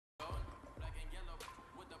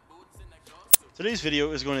Today's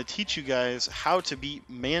video is going to teach you guys how to beat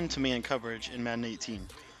man-to-man coverage in Madden 18.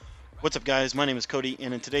 What's up guys, my name is Cody,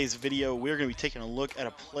 and in today's video we're going to be taking a look at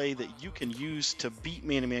a play that you can use to beat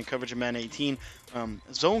man-to-man coverage in Madden 18.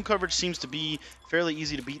 Zone coverage seems to be fairly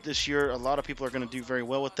easy to beat this year. A lot of people are going to do very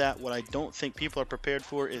well with that. What I don't think people are prepared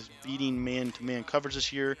for is beating man-to-man coverage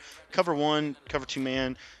this year. Cover 1, cover 2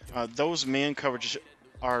 man, those man coverages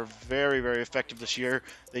are very, very effective this year.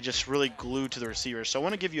 They just really glue to the receivers. So I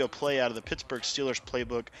want to give you a play out of the Pittsburgh Steelers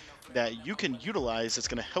playbook that you can utilize that's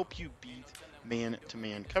going to help you beat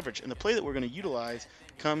man-to-man coverage. And the play that we're going to utilize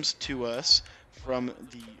comes to us from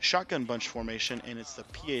the shotgun bunch formation, and it's the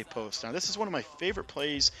PA post. Now, this is one of my favorite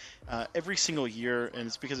plays every single year, and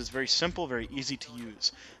it's because it's very simple, very easy to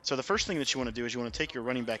use. So the first thing that you want to do is you want to take your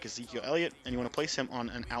running back Ezekiel Elliott, and you want to place him on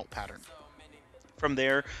an out pattern. From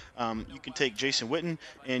there, you can take Jason Witten,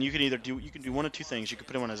 and you can do one of two things. You can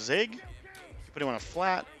put him on a zig, you can put him on a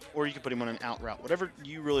flat, or you can put him on an out route. Whatever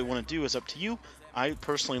you really want to do is up to you. I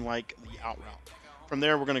personally like the out route. From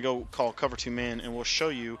there, we're going to go call cover 2 man, and we'll show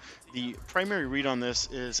you the primary read on this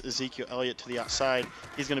is Ezekiel Elliott to the outside.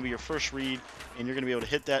 He's going to be your first read, and you're going to be able to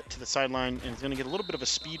hit that to the sideline, and it's going to get a little bit of a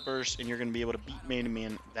speed burst, and you're going to be able to beat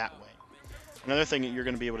man-to-man that way. Another thing that you're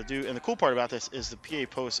going to be able to do, and the cool part about this is the PA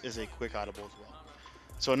post is a quick audible as well.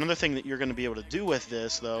 So another thing that you're going to be able to do with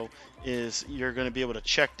this, though, is you're going to be able to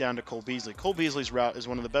check down to Cole Beasley. Cole Beasley's route is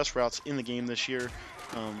one of the best routes in the game this year.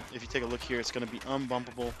 If you take a look here, it's going to be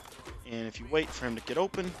unbumpable. And if you wait for him to get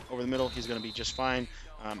open over the middle, he's going to be just fine.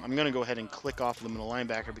 I'm going to go ahead and click off the middle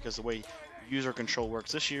linebacker because the way user control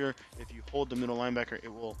works this year, if you hold the middle linebacker,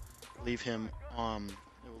 it will leave him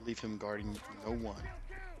guarding no one.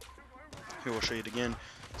 Here, we'll show you it again.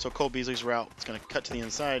 So Cole Beasley's route, it's going to cut to the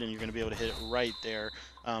inside, and you're going to be able to hit it right there.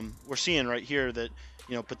 We're seeing right here that,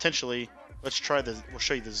 potentially, we'll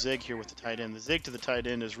show you the zig here with the tight end. The zig to the tight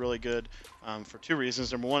end is really good for two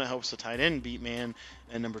reasons. Number one, it helps the tight end beat man,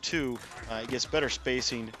 and number two, it gets better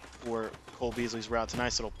spacing for Cole Beasley's route. It's a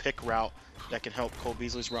nice little pick route that can help Cole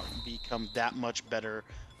Beasley's route become that much better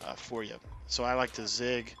for you. So I like to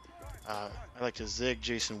zig.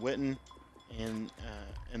 Jason Witten,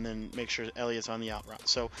 and then make sure Elliott's on the out route.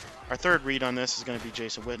 So our third read on this is going to be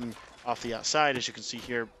Jason Witten off the outside. As you can see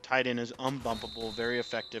here, tight end is unbumpable, very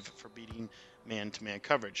effective for beating man-to-man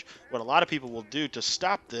coverage. What a lot of people will do to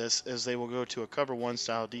stop this is they will go to a cover 1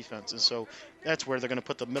 style defense, and so that's where they're going to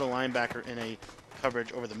put the middle linebacker in a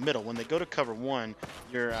coverage over the middle. When they go to cover 1,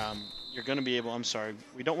 you're going to be able,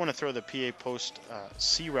 we don't want to throw the PA post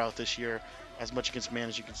C route this year as much against man.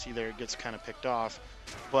 As you can see there, it gets kind of picked off.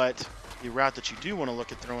 But the route that you do want to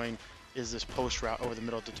look at throwing is this post route over the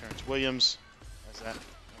middle to Terrence Williams. As that,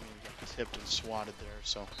 got tipped and swatted there,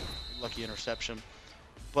 so lucky interception.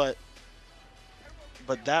 But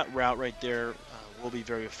that route right there will be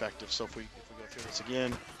very effective. So if we go through this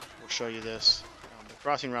again, we'll show you this. The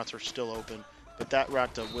crossing routes are still open, but that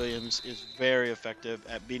route to Williams is very effective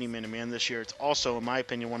at beating man-to-man this year. It's also, in my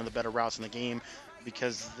opinion, one of the better routes in the game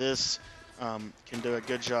because this can do a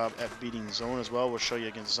good job at beating zone as well. We'll show you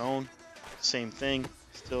against zone. Same thing,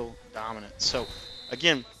 still dominant. So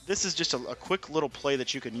again, this is just a quick little play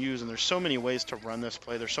that you can use, and there's so many ways to run this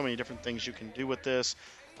play. There's so many different things you can do with this.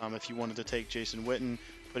 If you wanted to take Jason Witten,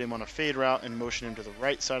 put him on a fade route and motion him to the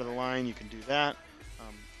right side of the line, you can do that.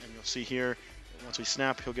 And you'll see here, once we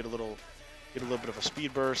snap, he'll get a little bit of a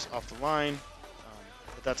speed burst off the line.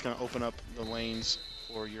 But that's going to open up the lanes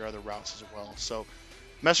for your other routes as well. So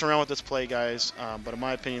messing around with this play, guys, but in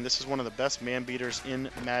my opinion, this is one of the best man beaters in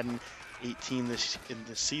Madden 18 in this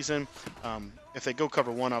season. If they go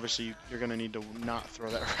cover 1, obviously you're going to need to not throw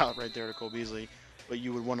that route right there to Cole Beasley, but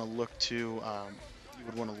you would want to look to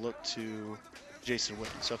Jason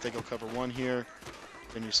Witten. So if they go cover 1 here,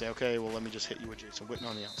 then you say, okay, well, let me just hit you with Jason Witten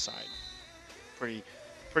on the outside. Pretty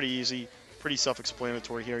easy, pretty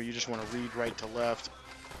self-explanatory here. You just want to read right to left.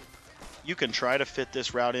 You can try to fit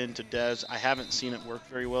this route into Dez. I haven't seen it work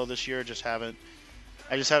very well this year. I just haven't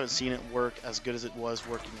seen it work as good as it was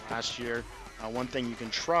working last year. One thing you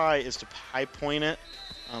can try is to high point it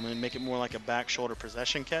and make it more like a back shoulder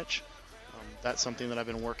possession catch. That's something that I've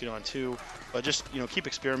been working on too. But just keep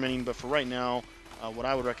experimenting. But for right now, what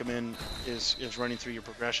I would recommend is running through your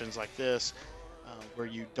progressions like this, where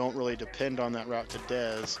you don't really depend on that route to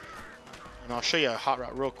Dez. And I'll show you a hot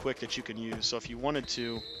route real quick that you can use. So if you wanted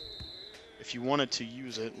to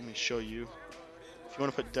use it, let me show you. If you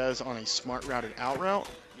want to put Dez on a smart routed out route,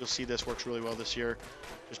 you'll see this works really well this year.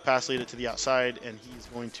 Just pass lead it to the outside, and he's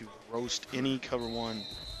going to roast any cover 1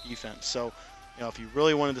 defense. So, if you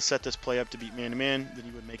really wanted to set this play up to beat man-to-man, then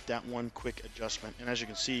you would make that one quick adjustment. And as you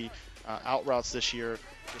can see, out routes this year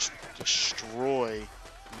just destroy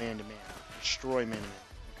man-to-man, destroy man-to-man.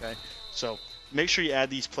 Okay, so make sure you add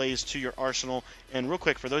these plays to your arsenal. And real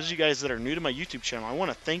quick, for those of you guys that are new to my YouTube channel, I want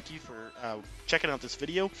to thank you for checking out this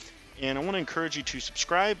video, and I want to encourage you to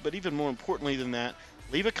subscribe, but even more importantly than that,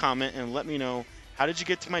 leave a comment and let me know how did you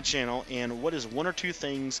get to my channel and what is 1 or 2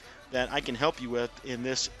 things that I can help you with in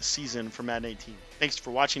this season for Madden 18. Thanks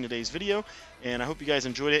for watching today's video, and I hope you guys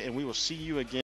enjoyed it, and we will see you again.